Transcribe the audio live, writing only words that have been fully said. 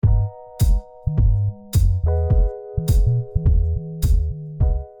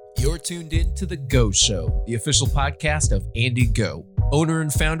tuned in to The Go Show, the official podcast of Andy Go, owner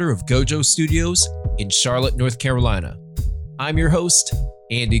and founder of Gojo Studios in Charlotte, North Carolina. I'm your host,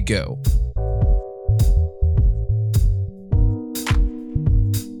 Andy Go.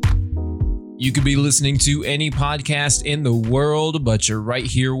 You could be listening to any podcast in the world, but you're right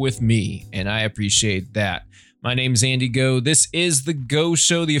here with me, and I appreciate that. My name is Andy Go. This is The Go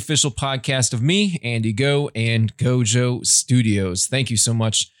Show, the official podcast of me, Andy Go, and Gojo Studios. Thank you so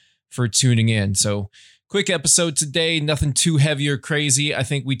much for tuning in. So, quick episode today, nothing too heavy or crazy. I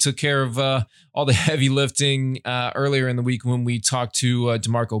think we took care of all the heavy lifting earlier in the week when we talked to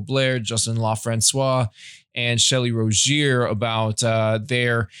DeMarco Blair, Justin LaFrancois, and Shelley Rogier about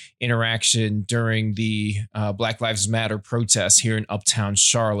their interaction during the Black Lives Matter protests here in Uptown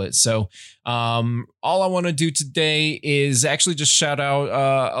Charlotte. So all I want to do today is actually just shout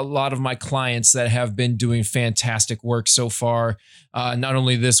out a lot of my clients that have been doing fantastic work so far, not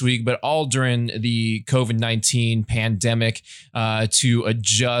only this week, but all during the COVID-19 pandemic to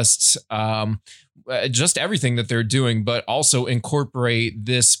adjust just everything that they're doing, but also incorporate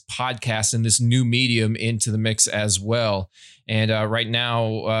this podcast and this new medium into the mix as well. And right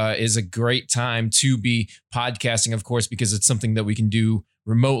now is a great time to be podcasting, of course, because it's something that we can do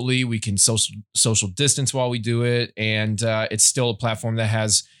remotely. We can social distance while we do it. And it's still a platform that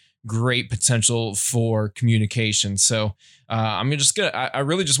has great potential for communication. So I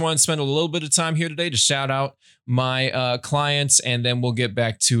really just want to spend a little bit of time here today to shout out my clients, and then we'll get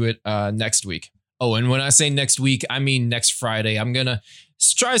back to it next week. Oh, and when I say next week, I mean next Friday. I'm going to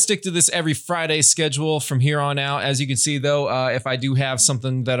try to stick to this every Friday schedule from here on out. As you can see, though, if I do have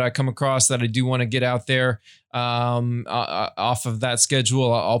something that I come across that I do want to get out there off of that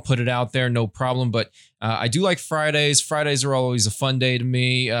schedule, I'll put it out there, no problem. But I do like Fridays. Fridays are always a fun day to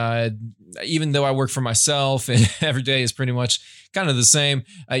me, even though I work for myself and every day is pretty much kind of the same.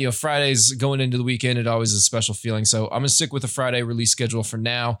 Fridays going into the weekend, it always is a special feeling. So I'm going to stick with the Friday release schedule for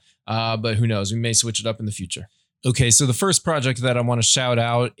now. But who knows? We may switch it up in the future. Okay, so the first project that I want to shout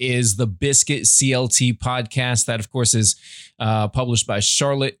out is the Biscuit CLT podcast. That, of course, is published by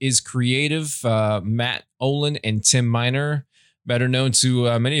Charlotte is Creative, Matt Olin and Tim Miner, better known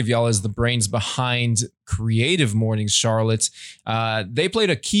to many of y'all as the brains behind Creative Mornings Charlotte. They played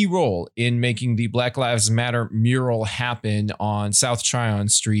a key role in making the Black Lives Matter mural happen on South Tryon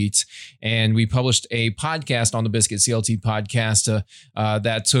Street. And we published a podcast on the Biscuit CLT podcast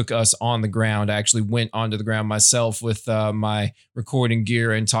that took us on the ground. I actually went onto the ground myself with my recording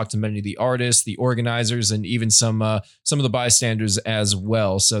gear and talked to many of the artists, the organizers, and even some of the bystanders as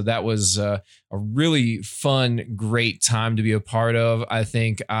well. So that was a really fun, great time to be a part of. I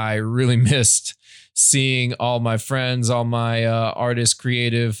think I really missed seeing all my friends, all my artists,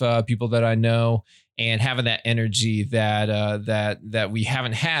 creative people that I know, and having that energy that we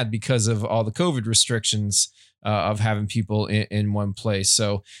haven't had because of all the COVID restrictions of having people in one place.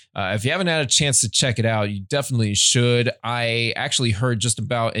 So if you haven't had a chance to check it out, you definitely should. I actually heard just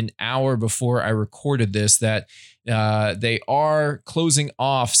about an hour before I recorded this that they are closing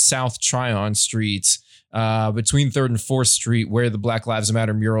off South Tryon Street between 3rd and 4th Street, where the Black Lives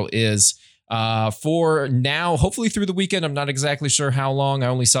Matter mural is. For now, hopefully through the weekend. I'm not exactly sure how long. I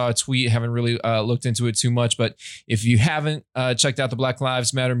only saw a tweet, haven't really looked into it too much. But if you haven't checked out the Black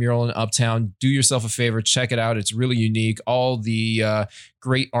Lives Matter mural in Uptown, do yourself a favor, check it out. It's really unique. All the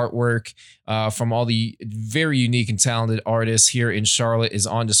great artwork from all the very unique and talented artists here in Charlotte is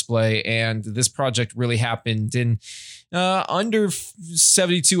on display. And this project really happened in under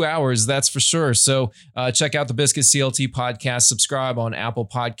 72 hours, that's for sure. So check out the Biscuit CLT podcast, subscribe on Apple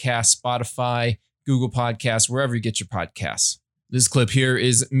Podcasts, Spotify, Google Podcasts, wherever you get your podcasts. This clip here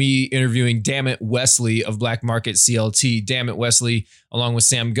is me interviewing Dammit Wesley of Black Market CLT. Dammit Wesley, along with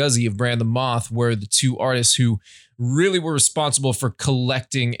Sam Guzzi of Brand the Moth, were the two artists who really were responsible for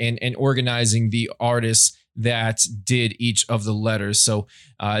collecting and organizing the artists that did each of the letters. So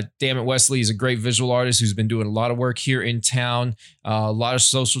Dammit Wesley is a great visual artist who's been doing a lot of work here in town. A lot of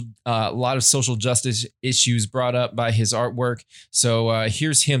social justice issues brought up by his artwork. So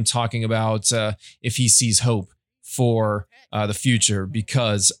here's him talking about if he sees hope for the future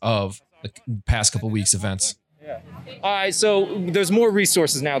because of the past couple weeks events. Yeah. All right, so there's more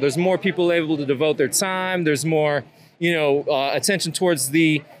resources now. There's more people able to devote their time. There's more, attention towards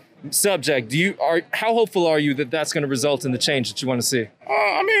the subject. How hopeful are you that that's going to result in the change that you want to see?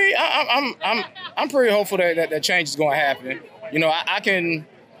 I'm pretty hopeful that change is going to happen. I can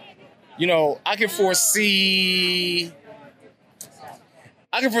foresee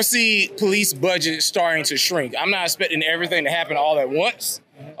police budget starting to shrink. I'm not expecting everything to happen all at once.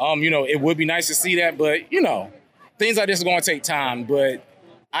 It would be nice to see that, but things like this are going to take time. But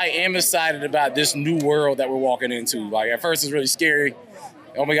I am excited about this new world that we're walking into. Like, at first it's really scary.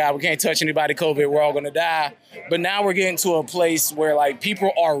 Oh my God, we can't touch anybody, COVID, we're all gonna die. But now we're getting to a place where like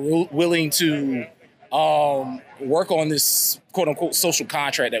people are willing to work on this quote unquote social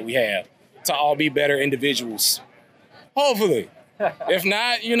contract that we have to all be better individuals. Hopefully. If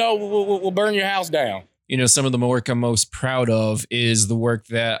not, we'll burn your house down. Some of the work I'm most proud of is the work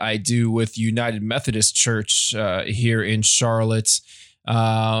that I do with United Methodist Church here in Charlotte.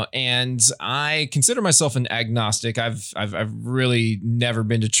 And I consider myself an agnostic. I've really never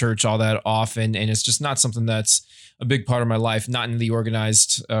been to church all that often, and it's just not something that's a big part of my life, not in the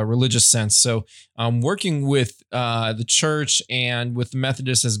organized religious sense. So working with the church and with the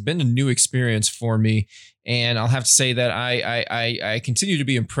Methodists has been a new experience for me. And I'll have to say that I continue to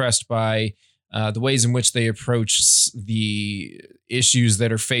be impressed by the ways in which they approach the issues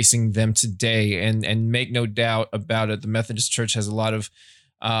that are facing them today. And make no doubt about it, the Methodist Church has a lot of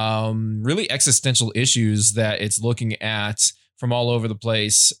really existential issues that it's looking at from all over the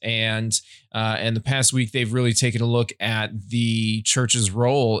place. And the past week, they've really taken a look at the church's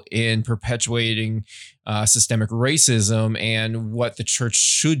role in perpetuating systemic racism and what the church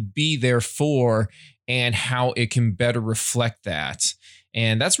should be there for and how it can better reflect that.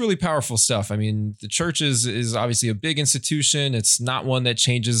 And that's really powerful stuff. I mean, the church is obviously a big institution. It's not one that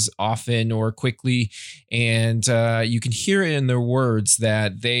changes often or quickly. And you can hear it in their words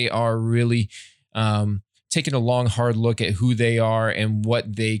that they are really taking a long, hard look at who they are and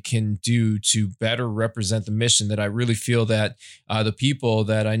what they can do to better represent the mission that I really feel that the people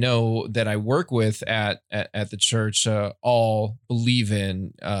that I know that I work with at the church all believe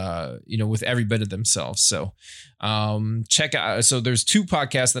in, with every bit of themselves. So check out. So there's two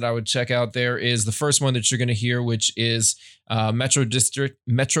podcasts that I would check out. There is the first one that you're going to hear, which is Metro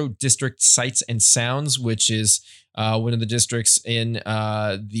District Sights and Sounds, which is one of the districts in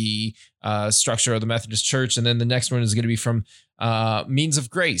the structure of the Methodist Church. And then the next one is going to be from Means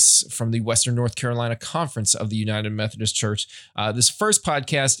of Grace from the Western North Carolina Conference of the United Methodist Church. This first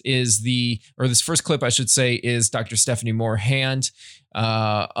podcast this first clip, I should say, is Dr. Stephanie Moore Hand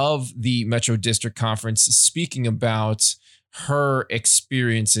of the Metro District Conference speaking about her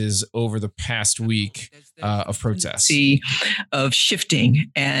experiences over the past week of protests. Of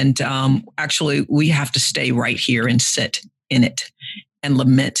shifting. And actually, we have to stay right here and sit in it and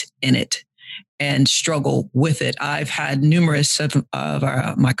lament in it and struggle with it. I've had numerous of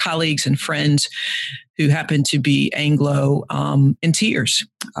my colleagues and friends who happen to be Anglo in tears.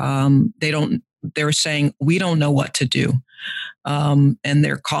 They're saying, we don't know what to do. And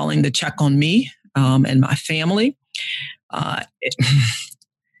they're calling to check on me and my family. And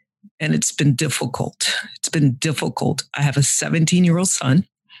it's been difficult. It's been difficult. I have a 17-year-old son,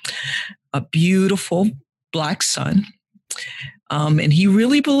 a beautiful Black son. And he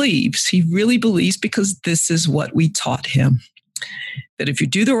really believes because this is what we taught him, that if you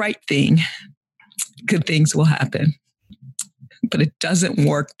do the right thing, good things will happen. But it doesn't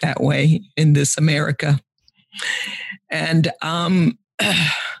work that way in this America. And I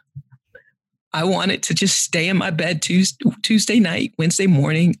wanted to just stay in my bed Tuesday night, Wednesday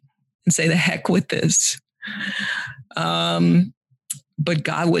morning, and say the heck with this. But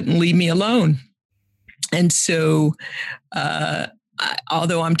God wouldn't leave me alone. And so,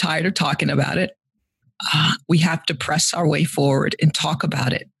 although I'm tired of talking about it, we have to press our way forward and talk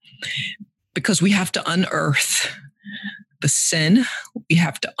about it, because we have to unearth the sin. We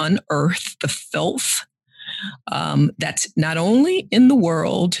have to unearth the filth that's not only in the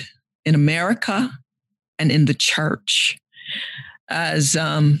world, in America, and in the church. As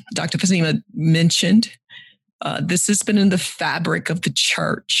Dr. Fatima mentioned, this has been in the fabric of the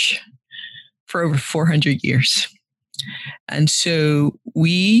church for over 400 years. And so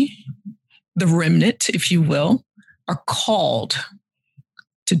we, the remnant, if you will, are called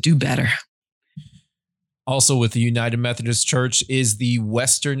to do better. Also with the United Methodist Church is the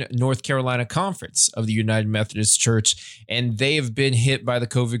Western North Carolina Conference of the United Methodist Church, and they have been hit by the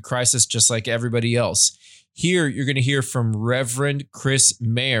COVID crisis just like everybody else. Here, you're going to hear from Reverend Chris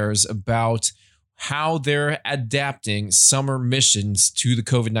Mayers about how they're adapting summer missions to the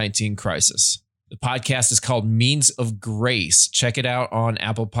COVID-19 crisis. The podcast is called Means of Grace. Check it out on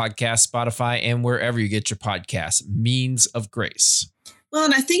Apple Podcasts, Spotify, and wherever you get your podcasts. Means of Grace. Well,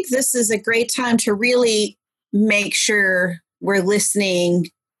 and I think this is a great time to really make sure we're listening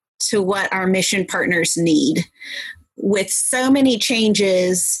to what our mission partners need. With so many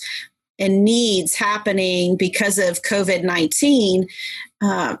changes and needs happening because of COVID-19,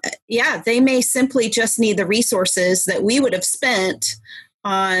 they may simply just need the resources that we would have spent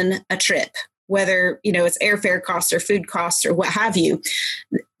on a trip whether, it's airfare costs or food costs or what have you.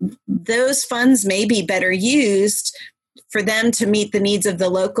 Those funds may be better used for them to meet the needs of the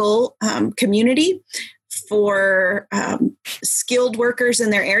local community, for skilled workers in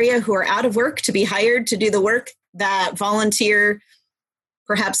their area who are out of work to be hired to do the work that volunteer,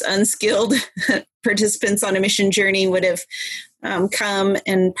 perhaps unskilled participants on a mission journey would have come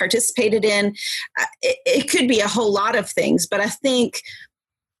and participated in. It could be a whole lot of things, but I think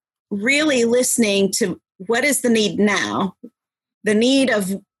really listening to what is the need now, the need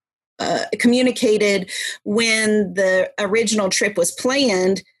of communicated when the original trip was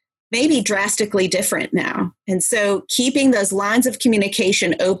planned may be drastically different now. And so keeping those lines of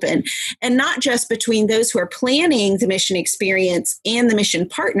communication open, and not just between those who are planning the mission experience and the mission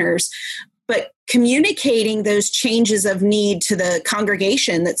partners, but communicating those changes of need to the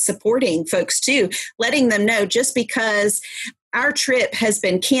congregation that's supporting folks too, letting them know just because our trip has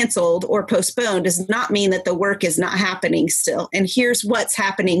been canceled or postponed does not mean that the work is not happening still. And here's what's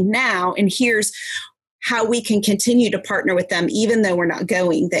happening now. And here's how we can continue to partner with them, even though we're not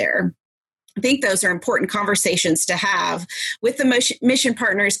going there. I think those are important conversations to have with the mission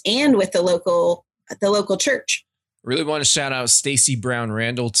partners and with the local church. Really want to shout out Stacy Brown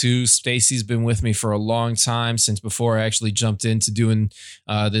Randall too. Stacy's been with me for a long time, since before I actually jumped into doing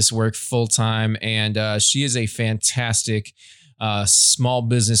this work full time. And she is a fantastic small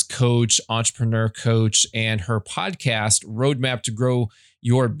business coach, entrepreneur coach, and her podcast, Roadmap to Grow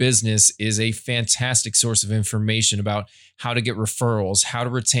Your Business, is a fantastic source of information about how to get referrals, how to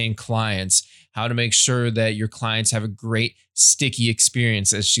retain clients, how to make sure that your clients have a great sticky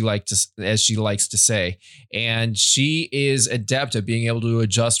experience, as she likes to say. And she is adept at being able to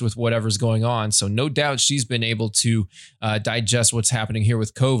adjust with whatever's going on. So no doubt she's been able to digest what's happening here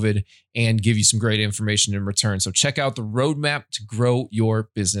with COVID and give you some great information in return. So check out the Roadmap to Grow Your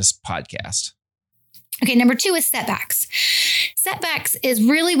Business podcast. Okay, number 2 is setbacks. Setbacks is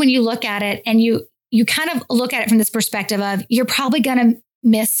really when you look at it and you kind of look at it from this perspective of you're probably going to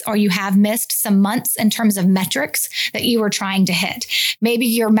miss, or you have missed some months in terms of metrics that you were trying to hit. Maybe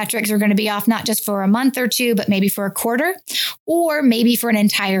your metrics are going to be off not just for a month or two, but maybe for a quarter, or maybe for an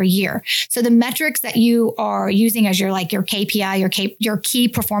entire year. So the metrics that you are using as your KPI, your key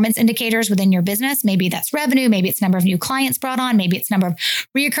performance indicators within your business, maybe that's revenue, maybe it's number of new clients brought on, maybe it's number of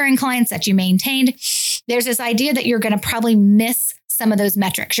reoccurring clients that you maintained. There's this idea that you're going to probably miss some of those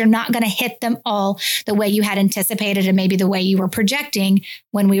metrics. You're not going to hit them all the way you had anticipated and maybe the way you were projecting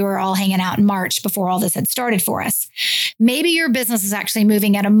when we were all hanging out in March before all this had started for us. Maybe your business is actually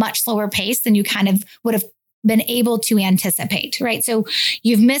moving at a much slower pace than you kind of would have been able to anticipate, right? So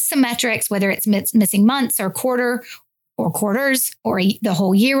you've missed some metrics, whether it's missing months or quarters, or the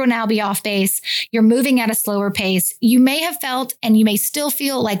whole year will now be off base. You're moving at a slower pace. You may have felt, and you may still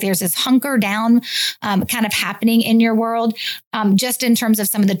feel like there's this hunker down kind of happening in your world, just in terms of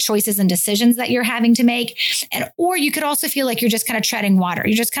some of the choices and decisions that you're having to make. Or you could also feel like you're just kind of treading water.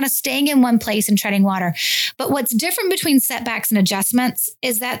 You're just kind of staying in one place and treading water. But what's different between setbacks and adjustments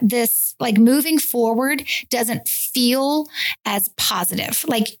is that this, like, moving forward doesn't feel as positive.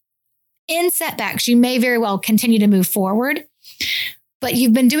 Like, in setbacks, you may very well continue to move forward, but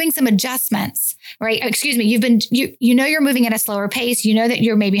you've been doing some adjustments, right? Excuse me. You're moving at a slower pace. You know that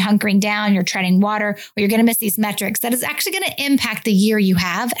you're maybe hunkering down, you're treading water, or you're going to miss these metrics. That is actually going to impact the year you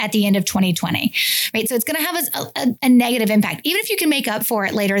have at the end of 2020, right? So it's going to have a negative impact. Even if you can make up for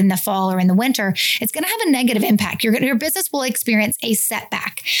it later in the fall or in the winter, it's going to have a negative impact. Your business will experience a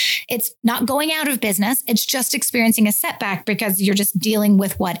setback. It's not going out of business. It's just experiencing a setback because you're just dealing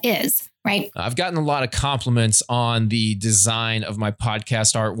with what is. Right. I've gotten a lot of compliments on the design of my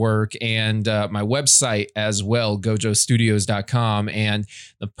podcast artwork and my website as well, gojostudios.com. And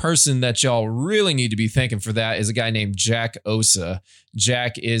the person that y'all really need to be thanking for that is a guy named Jack Osa.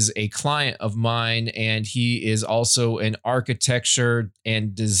 Jack is a client of mine, and he is also an architecture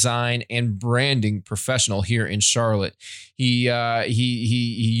and design and branding professional here in Charlotte. He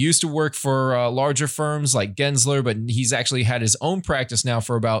used to work for larger firms like Gensler, but he's actually had his own practice now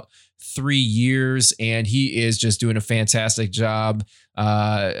for about 3 years, and he is just doing a fantastic job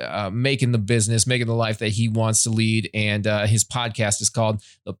making the business, making the life that he wants to lead. And his podcast is called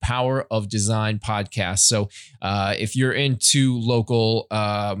The Power of Design Podcast. So if you're into local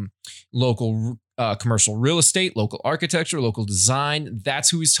commercial real estate, local architecture, local design, that's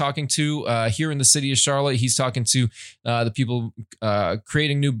who he's talking to here in the city of Charlotte. He's talking to the people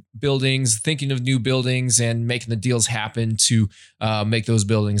creating new buildings, thinking of new buildings, and making the deals happen to make those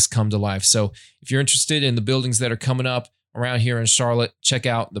buildings come to life. So if you're interested in the buildings that are coming up, around here in Charlotte, check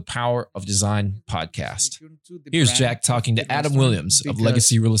out the Power of Design podcast. Here's Jack talking to Adam Williams of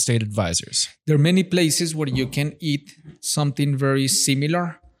Legacy Real Estate Advisors. There are many places where you can eat something very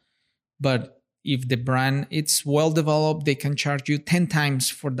similar, but if the brand it's well developed, they can charge you 10 times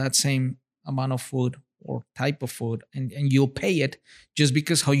for that same amount of food or type of food, and you'll pay it just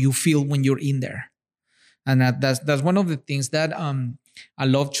because how you feel when you're in there. And that's one of the things that I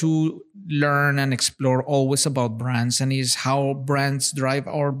love to learn and explore always about brands, and is how brands drive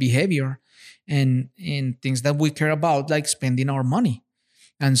our behavior and things that we care about, like spending our money.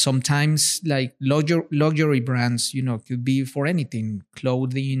 And sometimes like luxury brands, could be for anything,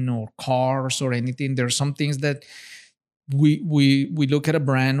 clothing or cars or anything. There are some things that we look at a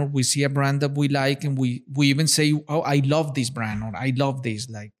brand, or we see a brand that we like, and we even say, oh, I love this brand, or I love this.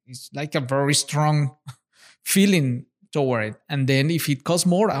 Like, it's like a very strong feeling toward it. And then if it costs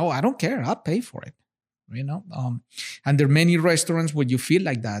more, oh, I don't care, I'll pay for it. And there are many restaurants where you feel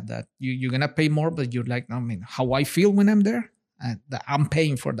like that you're gonna pay more, but you're like, how I feel when I'm there, I'm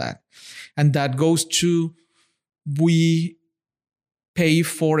paying for that. And that goes to, we pay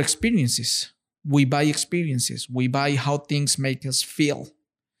for experiences. We buy experiences. We buy how things make us feel.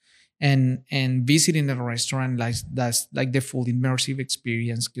 And visiting a restaurant, that's like the full immersive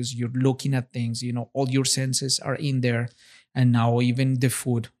experience, because you're looking at things, all your senses are in there. And now even the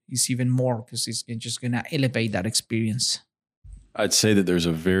food is even more, because it's just going to elevate that experience. I'd say that there's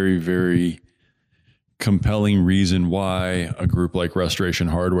a very, very compelling reason why a group like Restoration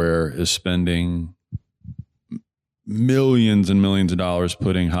Hardware is spending millions and millions of dollars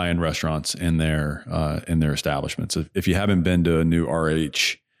putting high-end restaurants in their establishments. If you haven't been to a new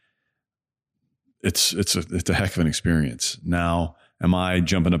RH, it's a heck of an experience. Now, am I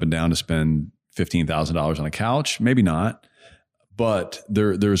jumping up and down to spend $15,000 on a couch? Maybe not, but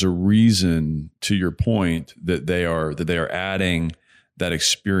there's a reason, to your point, that they are adding that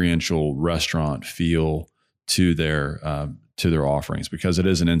experiential restaurant feel to their offerings, because it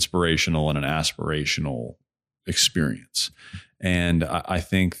is an inspirational and an aspirational experience. And I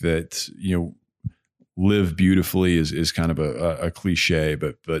think that, live beautifully is kind of a cliche,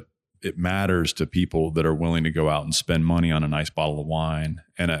 but it matters to people that are willing to go out and spend money on a nice bottle of wine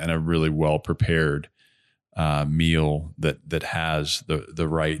and a really well prepared meal that has the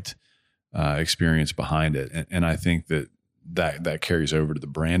right experience behind it. And I think that carries over to the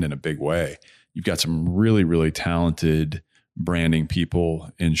brand in a big way. You've got some really, really talented branding people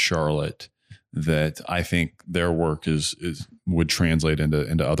in Charlotte that I think their work would translate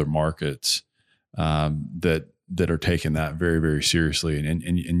into other markets that are taking that very, very seriously.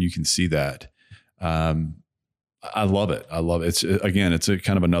 And you can see that. I love it. It's a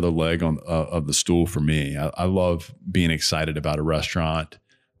kind of another leg of the stool for me. I love being excited about a restaurant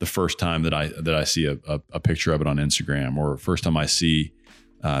the first time that I see a picture of it on Instagram, or first time I see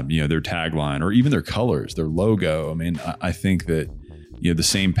their tagline, or even their colors, their logo. I mean, I think that the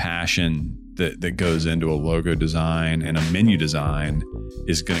same passion that goes into a logo design and a menu design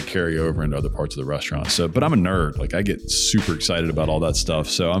is going to carry over into other parts of the restaurant. So, but I'm a nerd. Like, I get super excited about all that stuff.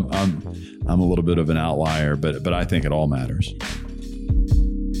 So I'm a little bit of an outlier, but I think it all matters.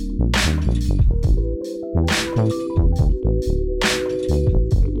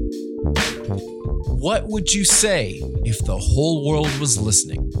 What would you say if the whole world was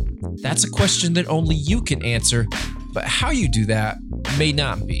listening? That's a question that only you can answer, but how you do that may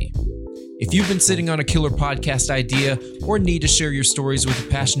not be. If you've been sitting on a killer podcast idea or need to share your stories with a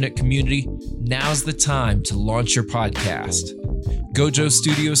passionate community, now's the time to launch your podcast. Gojo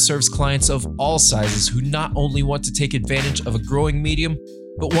Studios serves clients of all sizes who not only want to take advantage of a growing medium,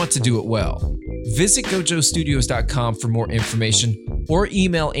 but want to do it well. Visit gojostudios.com for more information, or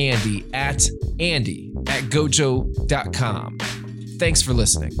email Andy at gojo.com. Thanks for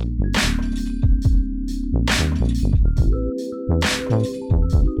listening.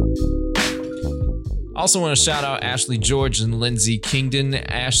 Also want to shout out Ashley George and Lindsay Kingdon.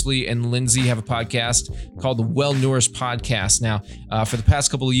 Ashley and Lindsay have a podcast called the Well Nourished Podcast. Now, for the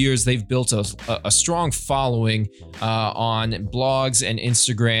past couple of years, they've built a strong following on blogs and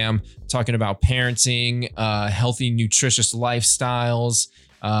Instagram, talking about parenting, healthy, nutritious lifestyles,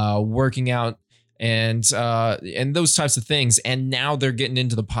 working out, and those types of things. And now they're getting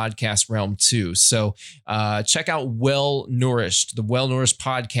into the podcast realm too. So check out Well Nourished, the Well Nourished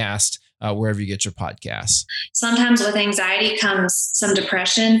Podcast, wherever you get your podcasts. Sometimes with anxiety comes some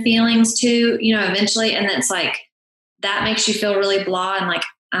depression feelings too, eventually. And it's like, that makes you feel really blah and like,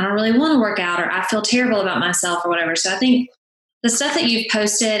 I don't really want to work out, or I feel terrible about myself or whatever. So I think the stuff that you've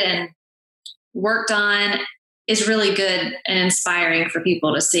posted and worked on is really good and inspiring for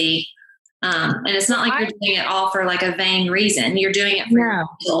people to see. And it's not like you're doing it all for like a vain reason. You're doing it for your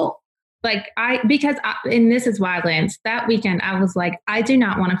mental. And this is why, Lance, that weekend I was like, I do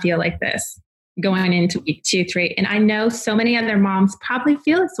not want to feel like this going into week 2, 3. And I know so many other moms probably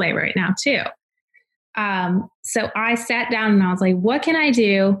feel this way right now too. So I sat down and I was like, what can I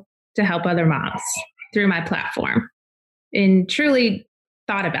do to help other moms through my platform? And truly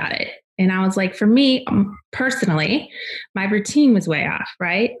thought about it. And I was like, for me personally, my routine was way off,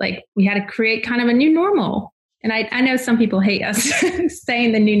 right? Like we had to create kind of a new normal. And I know some people hate us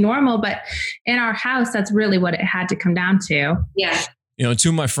saying the new normal, but in our house, that's really what it had to come down to. Yeah. You know, two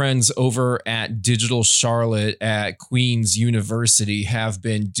of my friends over at Digital Charlotte at Queen's University have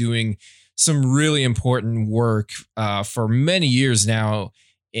been doing some really important work for many years now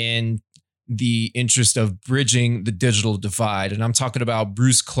in the interest of bridging the digital divide. And I'm talking about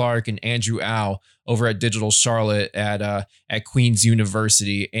Bruce Clark and Andrew Au over at Digital Charlotte at Queen's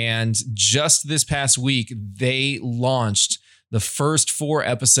University. And just this past week, they launched the first 4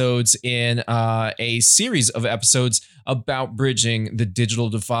 episodes in a series of episodes about bridging the digital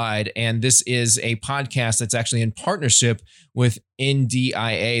divide. And this is a podcast that's actually in partnership with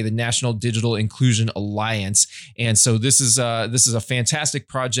NDIA, the National Digital Inclusion Alliance. And so this is a fantastic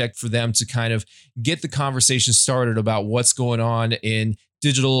project for them to kind of get the conversation started about what's going on in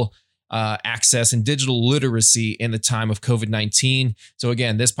digital access and digital literacy in the time of COVID-19. So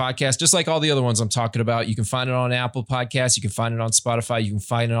again, this podcast, just like all the other ones I'm talking about, you can find it on Apple Podcasts, you can find it on Spotify, you can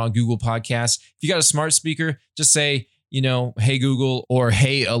find it on Google Podcasts. If you got a smart speaker, just say, you know, hey Google or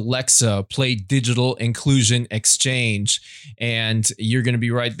hey Alexa, play Digital Inclusion Exchange, and you're going to be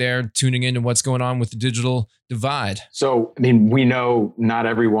right there tuning into what's going on with the digital divide. So, I mean, we know not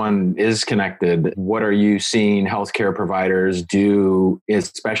everyone is connected. What are you seeing healthcare providers do,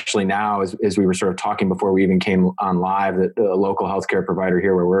 especially now, as we were sort of talking before we even came on live, that the local healthcare provider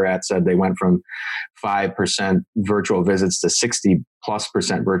here where we're at said they went from 5% virtual visits to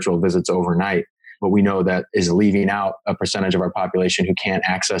 60+% virtual visits overnight. But we know that is leaving out a percentage of our population who can't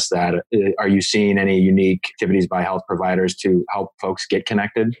access that. Are you seeing any unique activities by health providers to help folks get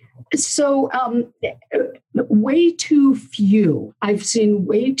connected? So way too few. I've seen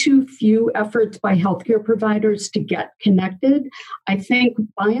way too few efforts by healthcare providers to get connected. I think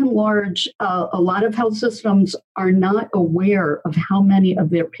by and large, a lot of health systems are not aware of how many of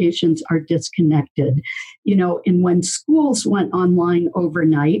their patients are disconnected. You know, and when schools went online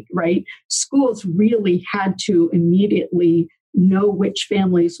overnight, right, schools really had to immediately know which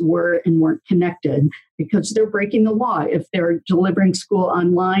families were and weren't connected, because they're breaking the law if they're delivering school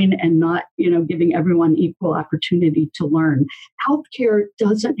online and not, you know, giving everyone equal opportunity to learn. Healthcare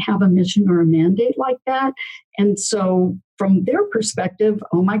doesn't have a mission or a mandate like that. And so from their perspective,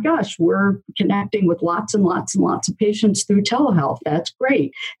 oh my gosh, we're connecting with lots and lots and lots of patients through telehealth. That's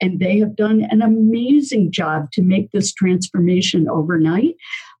great. And they have done an amazing job to make this transformation overnight.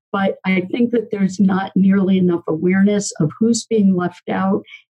 But I think that there's not nearly enough awareness of who's being left out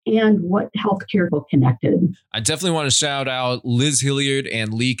and what healthcare will connected. I definitely want to shout out Liz Hilliard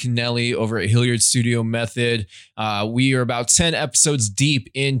and Lee Kennelly over at Hilliard Studio Method. We are about 10 episodes deep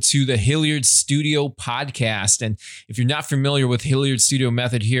into the Hilliard Studio podcast. And if you're not familiar with Hilliard Studio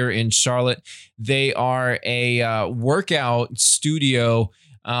Method here in Charlotte, they are a workout studio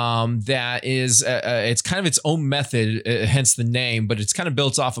that is it's kind of its own method, hence the name, but it's kind of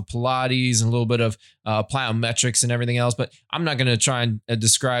built off of Pilates and a little bit of plyometrics and everything else. But I'm not going to try and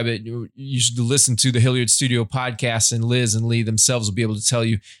describe it. You should listen to the Hilliard Studio podcast, and Liz and Lee themselves will be able to tell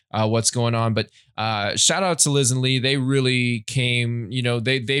you what's going on. But shout out to Liz and Lee. They really came, you know,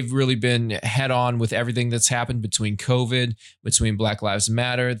 they've really been head on with everything that's happened between COVID, between Black Lives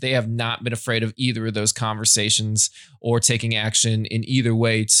Matter. They have not been afraid of either of those conversations or taking action in either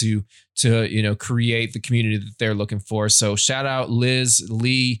way to you know, create the community that they're looking for. So shout out Liz,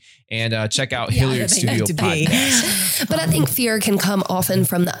 Lee, and check out Hilliard Studio podcast. But I think fear can come often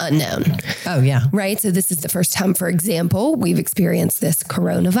from the unknown. Oh, yeah. Right. So this is the first time, for example, we've experienced this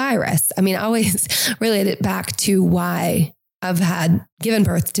coronavirus. I mean, I always relate it back to why I've given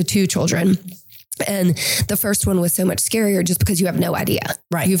birth to 2 children. And the first one was so much scarier just because you have no idea.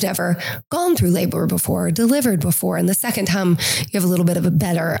 Right. You've never gone through labor before, delivered before. And the second time you have a little bit of a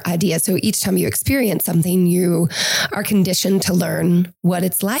better idea. So each time you experience something, you are conditioned to learn what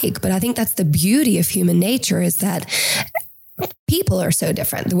it's like. But I think that's the beauty of human nature, is that people are so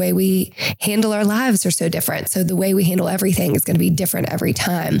different. The way we handle our lives are so different. So the way we handle everything is going to be different every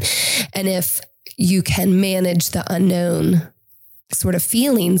time. And if you can manage the unknown sort of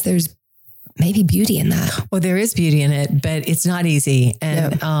feelings, there's maybe beauty in that. Well, there is beauty in it, but it's not easy.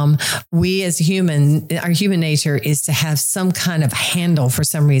 And we as our human nature is to have some kind of handle for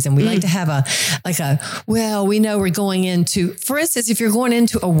some reason. We like to have we know we're going into, for instance, if you're going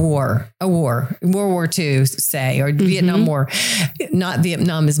into a war, World War II, say, or Vietnam War, not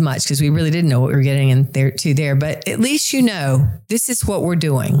Vietnam as much because we really didn't know what we were getting in there. But at least you know, this is what we're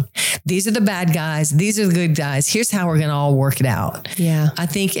doing. These are the bad guys. These are the good guys. Here's how we're going to all work it out. Yeah. I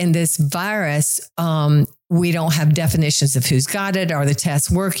think in this virus, we don't have definitions of who's got it. Are the tests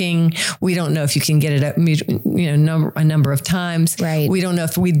working? We don't know if you can get it a number of times. Right. We don't know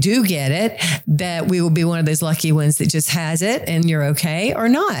if we do get it, that we will be one of those lucky ones that just has it and you're okay or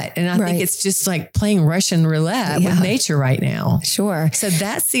not. And I think it's just like playing Russian roulette with nature right now. Sure. So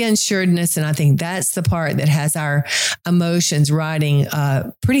that's the unsuredness. And I think that's the part that has our emotions riding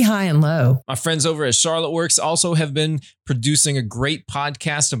pretty high and low. My friends over at Charlotte Works also have been producing a great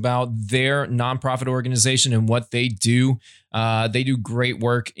podcast about their nonprofit organization and what they do. They do great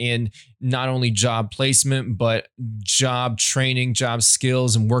work in not only job placement, but job training, job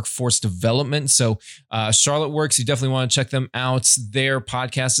skills, and workforce development. So Charlotte Works, you definitely want to check them out. Their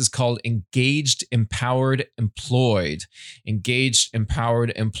podcast is called Engaged, Empowered, Employed. Engaged,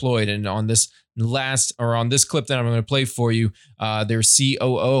 Empowered, Employed. And on this clip that I'm going to play for you, their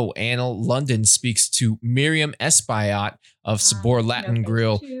COO, Anna London, speaks to Miriam Espaillat of Sabor Latin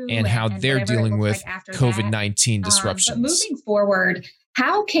Grill and how they're dealing with COVID-19 disruptions. But moving forward,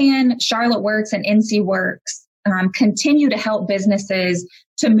 how can Charlotte Works and NC Works continue to help businesses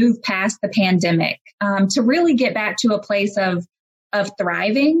to move past the pandemic, to really get back to a place of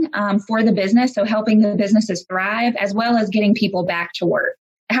thriving for the business, so helping the businesses thrive, as well as getting people back to work?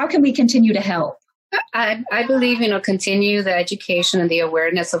 How can we continue to help? I believe, continue the education and the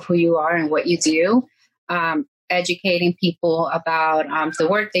awareness of who you are and what you do, educating people about the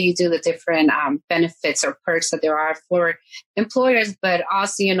work that you do, the different benefits or perks that there are for employers, but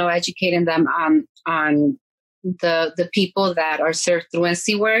also, educating them on the people that are served through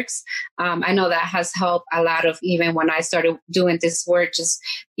NC Works. I know that has helped a lot of, even when I started doing this work, just,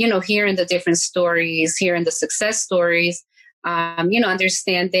 hearing the different stories, hearing the success stories,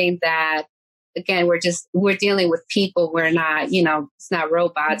 understanding that, again, we're dealing with people. We're not, it's not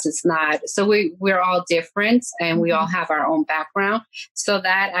robots. It's not, so we're all different and we all have our own background. So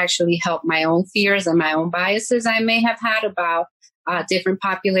that actually helped my own fears and my own biases I may have had about different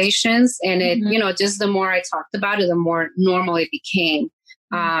populations. And it, just the more I talked about it, the more normal it became.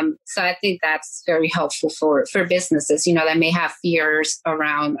 So I think that's very helpful for businesses, that may have fears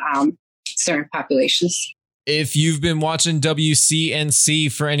around certain populations. If you've been watching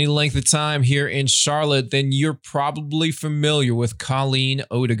WCNC for any length of time here in Charlotte, then you're probably familiar with Colleen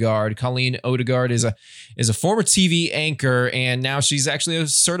Odegaard. Colleen Odegaard is a former TV anchor, and now she's actually a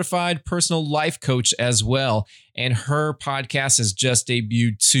certified personal life coach as well. And her podcast has just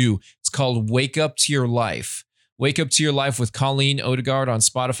debuted too. It's called Wake Up to Your Life. Wake Up to Your Life with Colleen Odegaard on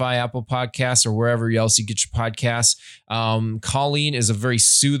Spotify, Apple Podcasts, or wherever else you get your podcasts. Colleen is a very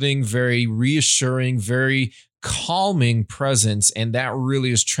soothing, very reassuring, very calming presence, and that really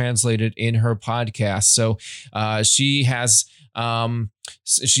is translated in her podcast. So she's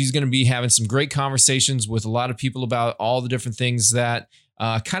going to be having some great conversations with a lot of people about all the different things that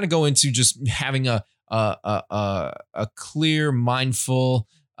kind of go into just having a clear, mindful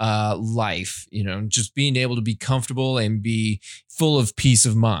life, just being able to be comfortable and be full of peace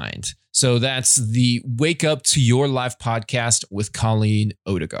of mind. So that's the Wake Up to Your Life podcast with Colleen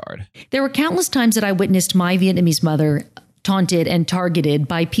Odegaard. There were countless times that I witnessed my Vietnamese mother taunted and targeted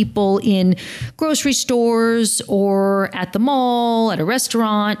by people in grocery stores or at the mall, at a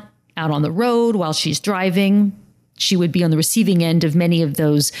restaurant, out on the road while she's driving. She would be on the receiving end of many of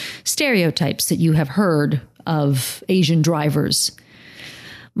those stereotypes that you have heard of Asian drivers.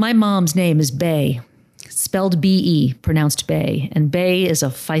 My mom's name is Bay, spelled B-E, pronounced Bay. And Bay is a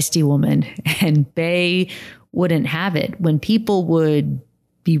feisty woman. And Bay wouldn't have it when people would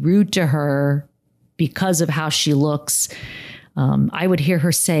be rude to her because of how she looks. I would hear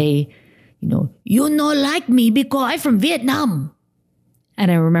her say, you not like me because I'm from Vietnam.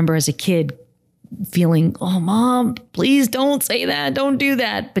 And I remember as a kid feeling, oh, Mom, please don't say that. Don't do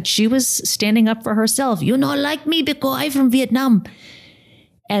that. But she was standing up for herself. You not like me because I'm from Vietnam.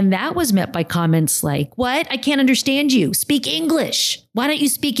 And that was met by comments like, what? I can't understand you. Speak English. Why don't you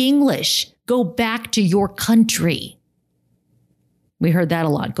speak English? Go back to your country. We heard that a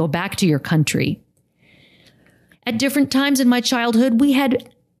lot. Go back to your country. At different times in my childhood, we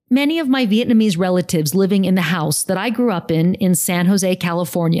had many of my Vietnamese relatives living in the house that I grew up in San Jose,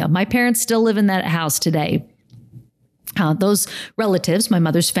 California. My parents still live in that house today. Those relatives, my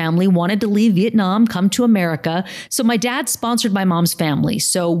mother's family, wanted to leave Vietnam, come to America. So my dad sponsored my mom's family.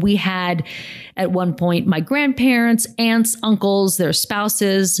 So we had, at one point, my grandparents, aunts, uncles, their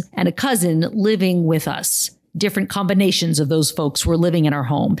spouses, and a cousin living with us. Different combinations of those folks were living in our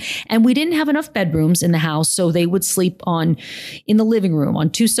home. And we didn't have enough bedrooms in the house, so they would sleep in the living room, on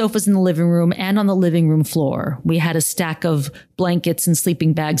 2 sofas in the living room and on the living room floor. We had a stack of blankets and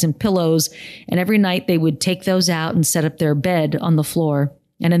sleeping bags and pillows, and every night they would take those out and set up their bed on the floor,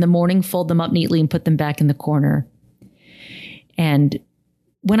 and in the morning fold them up neatly and put them back in the corner. And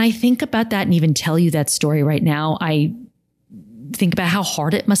when I think about that and even tell you that story right now, I think about how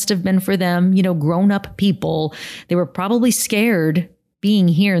hard it must have been for them, grown-up people. They were probably scared being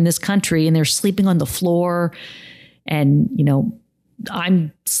here in this country, and they're sleeping on the floor. And,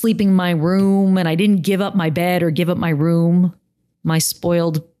 I'm sleeping in my room, and I didn't give up my bed or give up my room. My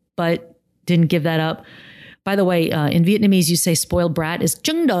spoiled butt didn't give that up. By the way, in Vietnamese, you say spoiled brat is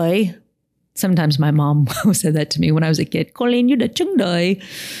chung doi. Sometimes my mom said that to me when I was a kid. Colleen, you're the chung doi.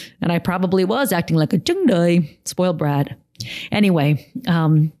 And I probably was acting like a chung doi, spoiled brat. Anyway,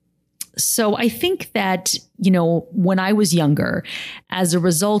 so I think that, when I was younger, as a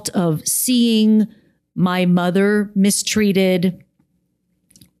result of seeing my mother mistreated,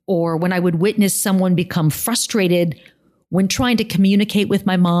 or when I would witness someone become frustrated when trying to communicate with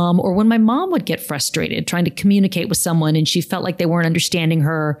my mom, or when my mom would get frustrated trying to communicate with someone and she felt like they weren't understanding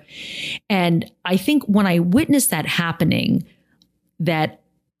her. And I think when I witnessed that happening, that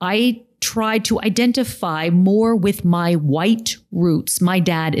I tried to identify more with my white roots. My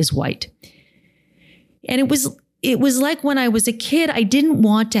dad is white. And it was like when I was a kid, I didn't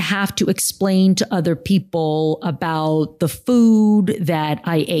want to have to explain to other people about the food that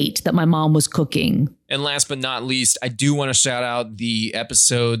I ate, that my mom was cooking. And last but not least, I do want to shout out the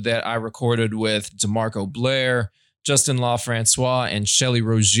episode that I recorded with DeMarco Blair, Justin LaFrancois, and Shelly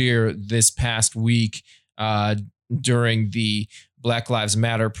Rogier this past week during the Black Lives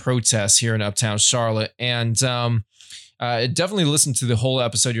Matter protests here in Uptown Charlotte. And definitely listen to the whole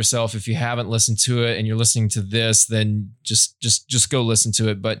episode yourself. If you haven't listened to it and you're listening to this, then just go listen to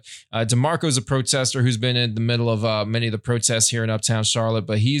it. But DeMarco is a protester who's been in the middle of many of the protests here in Uptown Charlotte.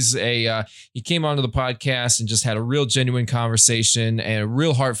 But he came onto the podcast and just had a real genuine conversation, and a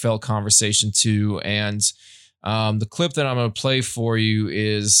real heartfelt conversation too. And the clip that I'm going to play for you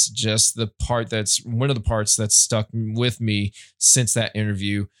is just one of the parts that's stuck with me since that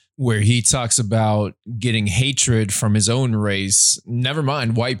interview, where he talks about getting hatred from his own race, never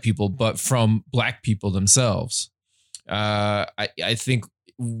mind white people, but from black people themselves. I think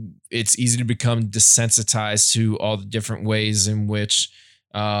it's easy to become desensitized to all the different ways in which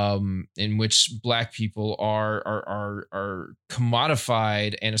black people are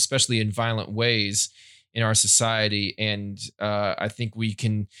commodified, and especially in violent ways in our society. And I think we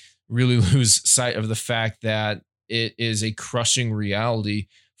can really lose sight of the fact that it is a crushing reality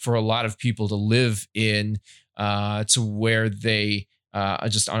for a lot of people to live in, to where they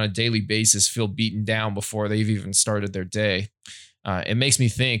just on a daily basis feel beaten down before they've even started their day. It makes me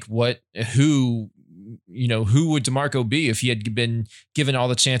think, who would DeMarco be if he had been given all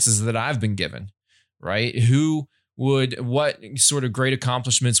the chances that I've been given, right? What sort of great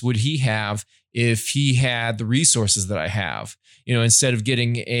accomplishments would he have if he had the resources that I have? Instead of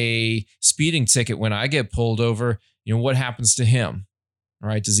getting a speeding ticket when I get pulled over, what happens to him?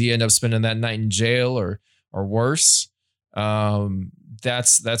 Right? Does he end up spending that night in jail or worse?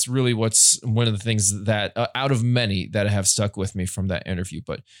 That's really what's one of the things that out of many that have stuck with me from that interview.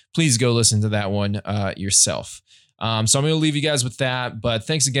 But please go listen to that one yourself. So I'm going to leave you guys with that. But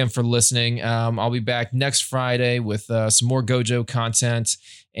thanks again for listening. I'll be back next Friday with some more Gojo content,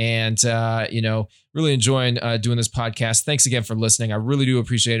 and really enjoying doing this podcast. Thanks again for listening. I really do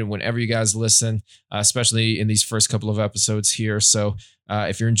appreciate it whenever you guys listen, especially in these first couple of episodes here. So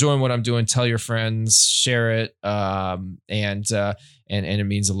if you're enjoying what I'm doing, tell your friends, share it, and it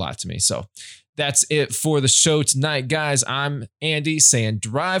means a lot to me. So that's it for the show tonight, guys. I'm Andy saying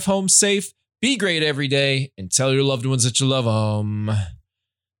drive home safe, be great every day, and tell your loved ones that you love them.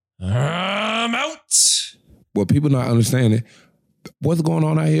 I'm out. Well, people not understanding what's going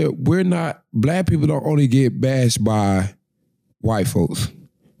on out here. Black people don't only get bashed by white folks.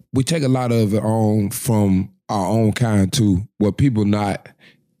 We take a lot of it on from our own kind too, what people not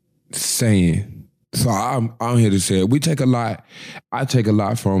saying. So I'm here to say it. I take a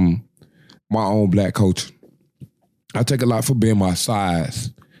lot from my own black culture. I take a lot for being my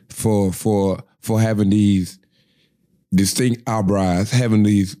size, for having these distinct eyebrows, having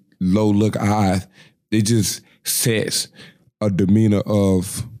these low look eyes. It just sets a demeanor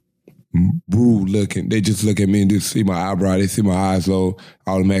of rude looking. They just look at me and just see my eyebrow. They see my eyes low.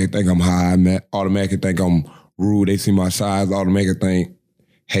 Automatically think I'm high. Automatically think I'm rude. They see my size. Automatically think,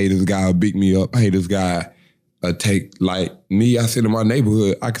 hey, this guy will beat me up. Hey, this guy take, like me, I sit in my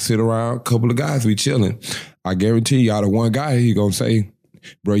neighborhood. I can sit around, a couple of guys, we chilling. I guarantee you, out of one guy, he gonna say,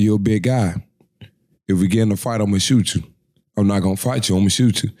 bro, you a big guy. If we get in a fight, I'm gonna shoot you. I'm not gonna fight you, I'm gonna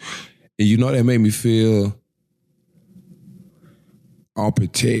shoot you. And you know that made me feel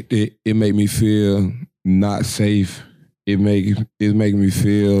unprotected. It made me feel not safe. It make me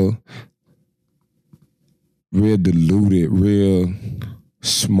feel real deluded, real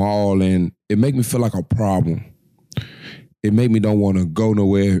small, and it make me feel like a problem. It made me don't want to go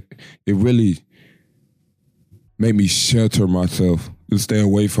nowhere. It really made me shelter myself and stay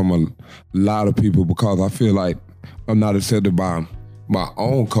away from a lot of people because I feel like I'm not accepted by my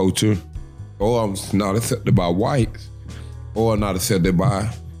own culture, or I'm not accepted by whites, or not accepted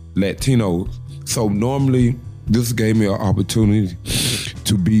by Latinos. So normally, this gave me an opportunity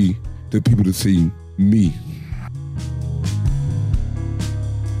to be the people to see me.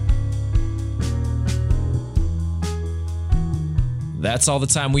 That's all the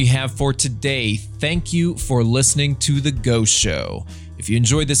time we have for today. Thank you for listening to The Go Show. If you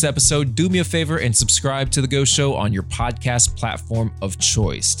enjoyed this episode, do me a favor and subscribe to The Go Show on your podcast platform of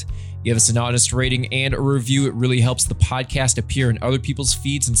choice. Give us an honest rating and a review. It really helps the podcast appear in other people's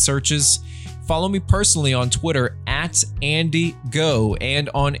feeds and searches. Follow me personally on Twitter @AndyGo and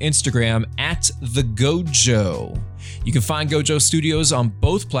on Instagram @TheGojo. You can find Gojo Studios on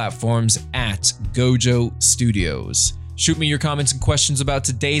both platforms @Gojo Studios. Shoot me your comments and questions about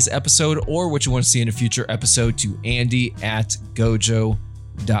today's episode or what you want to see in a future episode to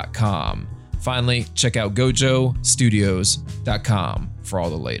andy@gojo.com. Finally, check out gojostudios.com for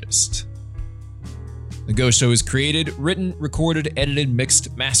all the latest. The Go Show is created, written, recorded, edited,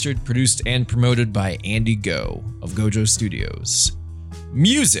 mixed, mastered, produced, and promoted by Andy Go of Gojo Studios.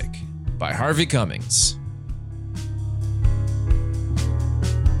 Music by Harvey Cummings.